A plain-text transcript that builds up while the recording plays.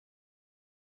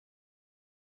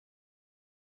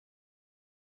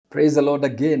Praise the Lord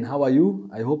again. How are you?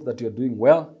 I hope that you're doing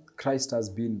well. Christ has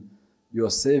been your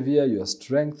Savior, your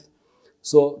strength.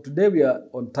 So today we are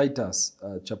on Titus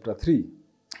chapter 3.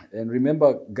 And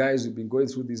remember, guys, we've been going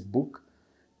through this book,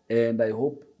 and I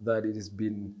hope that it has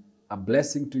been a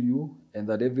blessing to you and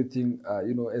that everything,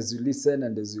 as you listen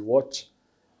and as you watch,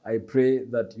 I pray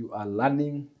that you are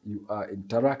learning, you are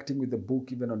interacting with the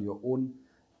book even on your own,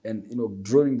 and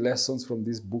drawing lessons from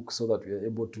this book so that we are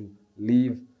able to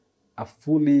live a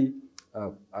fully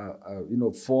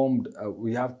formed,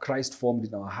 we have Christ formed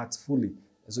in our hearts fully.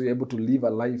 And so we're able to live a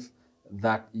life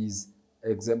that is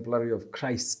exemplary of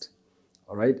Christ.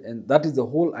 All right. And that is the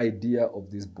whole idea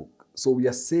of this book. So we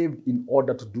are saved in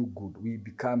order to do good. We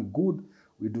become good.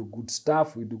 We do good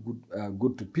stuff. We do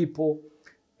good to people.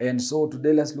 And so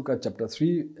today let's look at chapter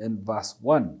 3 and verse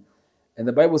 1. And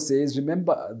the Bible says,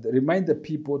 remind the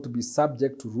people to be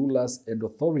subject to rulers and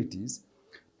authorities,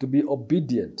 to be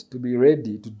obedient, to be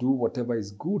ready to do whatever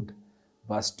is good.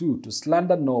 Verse 2, to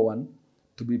slander no one,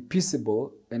 to be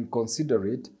peaceable and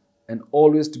considerate, and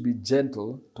always to be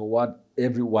gentle toward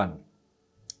everyone.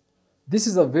 This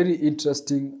is a very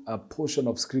interesting portion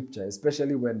of scripture,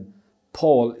 especially when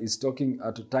Paul is talking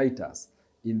to Titus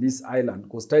in this island,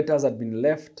 because Titus had been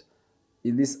left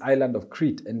in this island of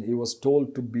Crete, and he was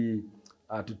told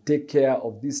to take care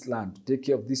of this land, to take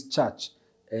care of this church,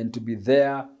 and to be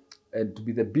there and to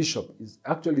be the bishop. It's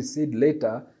actually said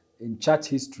later in church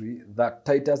history that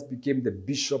Titus became the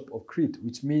bishop of Crete,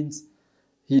 which means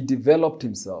he developed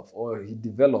himself, or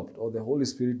the Holy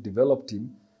Spirit developed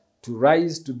him to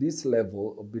rise to this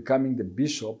level of becoming the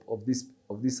bishop of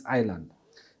this island.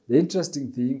 The interesting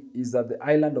thing is that the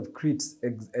island of Crete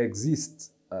exists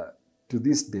to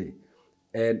this day.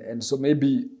 And so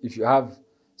maybe if you have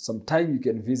some time, you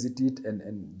can visit it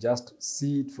and just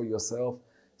see it for yourself,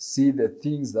 see the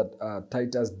things that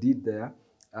Titus did there,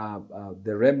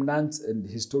 the remnants and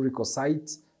historical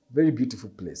sites. Very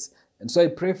beautiful place. And so I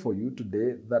pray for you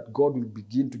today that God will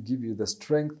begin to give you the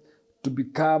strength to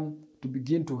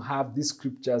begin to have these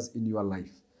scriptures in your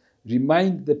life.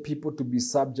 Remind the people to be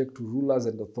subject to rulers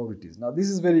and authorities. Now,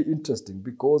 this is very interesting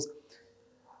because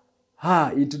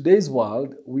in today's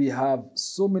world, we have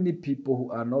so many people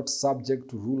who are not subject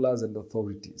to rulers and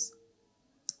authorities.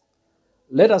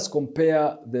 Let us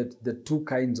compare the two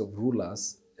kinds of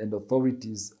rulers and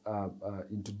authorities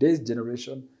in today's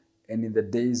generation and in the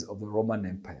days of the Roman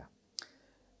Empire.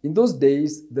 In those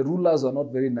days, the rulers were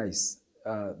not very nice.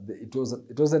 It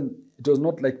was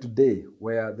not like today,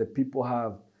 where the people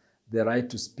have the right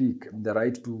to speak, the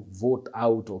right to vote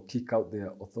out or kick out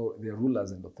their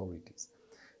rulers and authorities.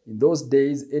 In those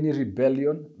days, any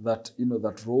rebellion that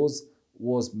rose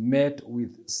was met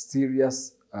with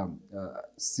serious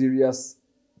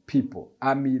people.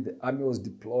 The army was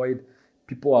deployed.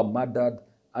 People were murdered.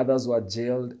 Others were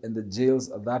jailed, and the jails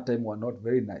at that time were not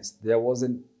very nice. There was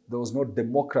no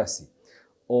democracy,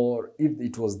 or if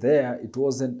it was there, it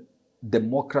wasn't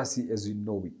democracy as we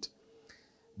know it.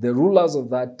 The rulers of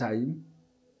that time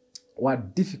were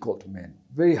difficult men,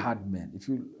 very hard men. If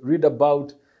you read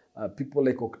about people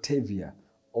like Octavia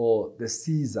or the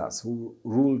Caesars who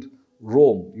ruled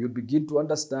Rome, you'll begin to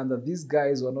understand that these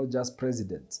guys were not just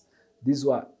presidents. These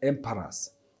were emperors.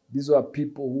 These were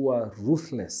people who were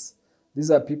ruthless.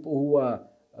 These are people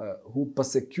who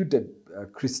persecuted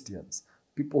Christians,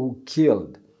 people who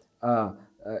killed.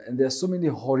 And there are so many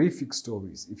horrific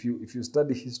stories, if you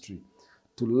study history,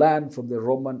 to learn from the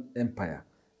Roman Empire.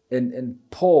 And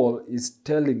Paul is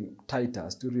telling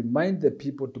Titus to remind the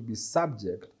people to be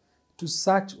subject to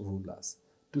such rulers,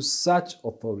 to such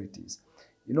authorities.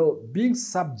 Being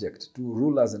subject to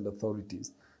rulers and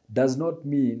authorities does not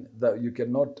mean that you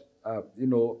cannot,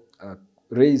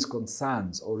 raise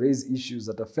concerns or raise issues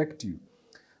that affect you.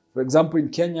 For example, in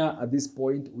Kenya at this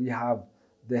point, we have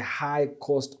the high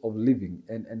cost of living,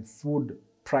 and food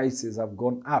prices have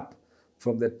gone up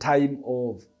from the time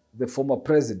of the former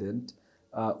president,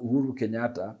 Uhuru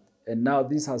Kenyatta, and now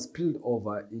this has spilled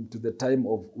over into the time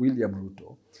of William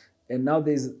Ruto. And now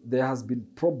there has been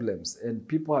problems, and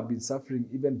people have been suffering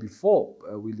even before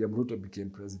William Ruto became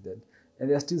president, and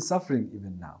they are still suffering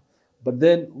even now. But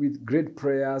then with great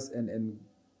prayers and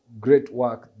great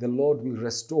work, the Lord will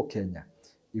restore Kenya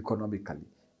economically.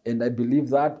 And I believe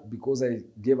that because I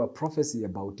gave a prophecy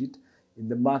about it in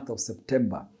the month of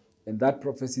September. And that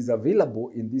prophecy is available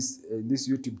in this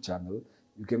YouTube channel.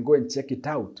 You can go and check it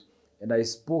out. And I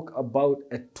spoke about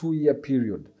a 2-year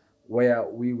period where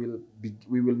we will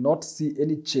not see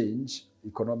any change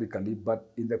economically, but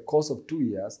in the course of 2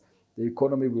 years, the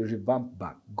economy will revamp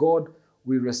back. God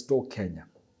will restore Kenya.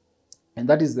 And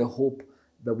that is the hope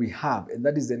that we have, and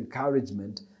that is the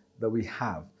encouragement that we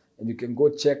have. And you can go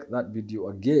check that video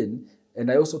again.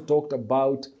 And I also talked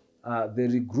about the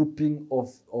regrouping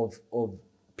of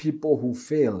people who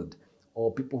failed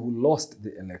or people who lost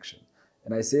the election.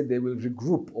 And I said they will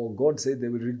regroup, or God said they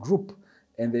will regroup,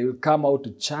 and they will come out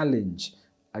to challenge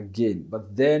again.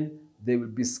 But then they will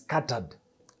be scattered.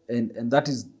 And that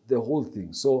is the whole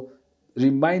thing. So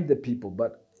remind the people.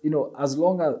 But,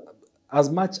 as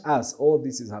much as all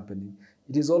this is happening,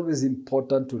 it is always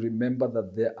important to remember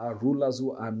that there are rulers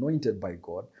who are anointed by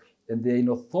God, and they are in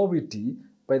authority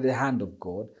by the hand of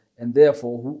God. And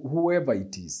therefore, whoever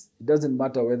it is, it doesn't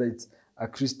matter whether it's a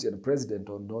Christian president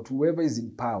or not, whoever is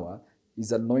in power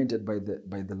is anointed by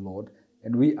the Lord.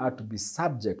 And we are to be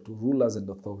subject to rulers and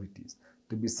authorities,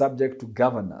 to be subject to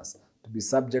governors, to be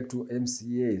subject to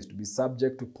MCAs, to be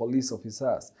subject to police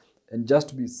officers, and just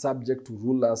to be subject to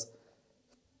rulers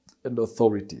and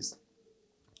authorities.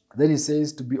 Then he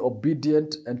says to be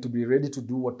obedient and to be ready to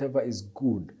do whatever is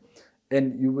good.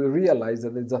 And you will realize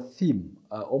that there's a theme,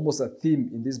 almost a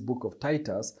theme in this book of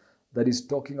Titus that is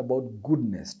talking about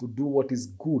goodness, to do what is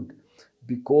good.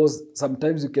 Because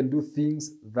sometimes you can do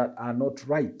things that are not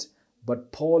right.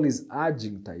 But Paul is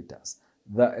urging Titus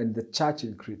and the church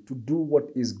in Crete to do what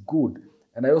is good.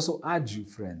 And I also urge you,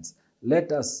 friends,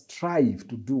 let us strive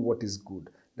to do what is good.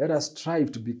 Let us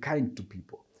strive to be kind to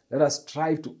people. Let us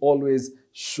strive to always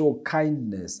show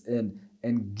kindness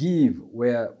and give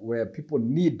where people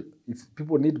need. If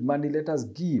people need money, let us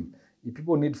give. If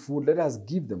people need food, let us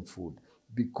give them food,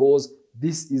 because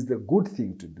this is the good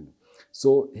thing to do.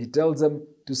 So he tells them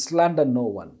to slander no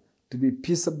one, to be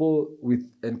peaceable with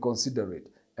and considerate,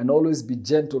 and always be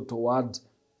gentle toward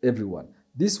everyone.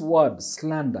 This word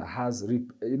slander has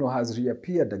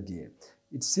reappeared again.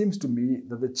 It seems to me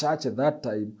that the church at that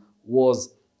time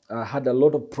had a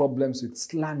lot of problems with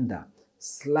slander,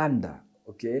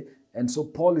 okay? And so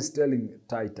Paul is telling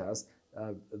Titus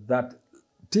that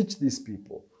teach these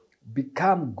people,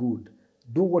 become good,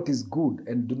 do what is good,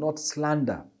 and do not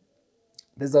slander.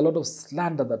 There's a lot of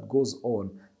slander that goes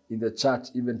on in the church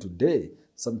even today.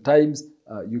 Sometimes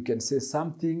you can say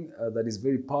something that is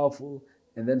very powerful,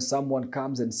 and then someone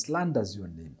comes and slanders your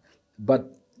name.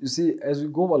 But you see, as we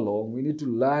go along, we need to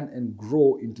learn and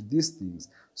grow into these things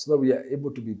so that we are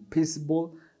able to be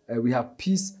peaceable, we have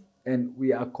peace, and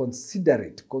we are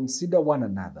considerate. Consider one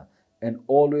another, and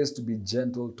always to be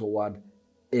gentle toward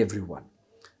everyone.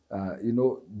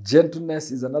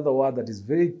 Gentleness is another word that is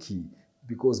very key,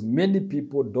 because many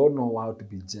people don't know how to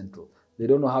be gentle. They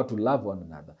don't know how to love one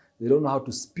another. They don't know how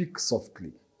to speak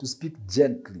softly, to speak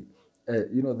gently.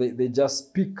 They just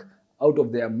speak out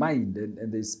of their mind,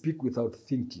 and they speak without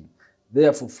thinking.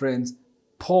 Therefore, friends,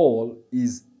 Paul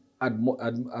is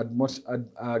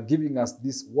giving us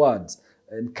these words,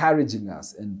 encouraging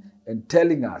us and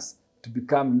telling us to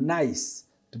become nice,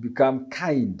 to become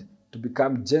kind, to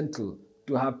become gentle,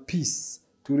 to have peace,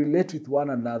 to relate with one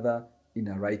another in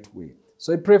a right way.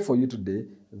 So I pray for you today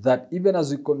that even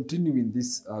as we continue in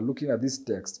this, looking at this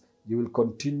text, you will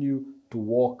continue to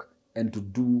walk and to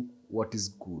do what is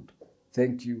good.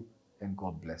 Thank you, and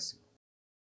God bless you.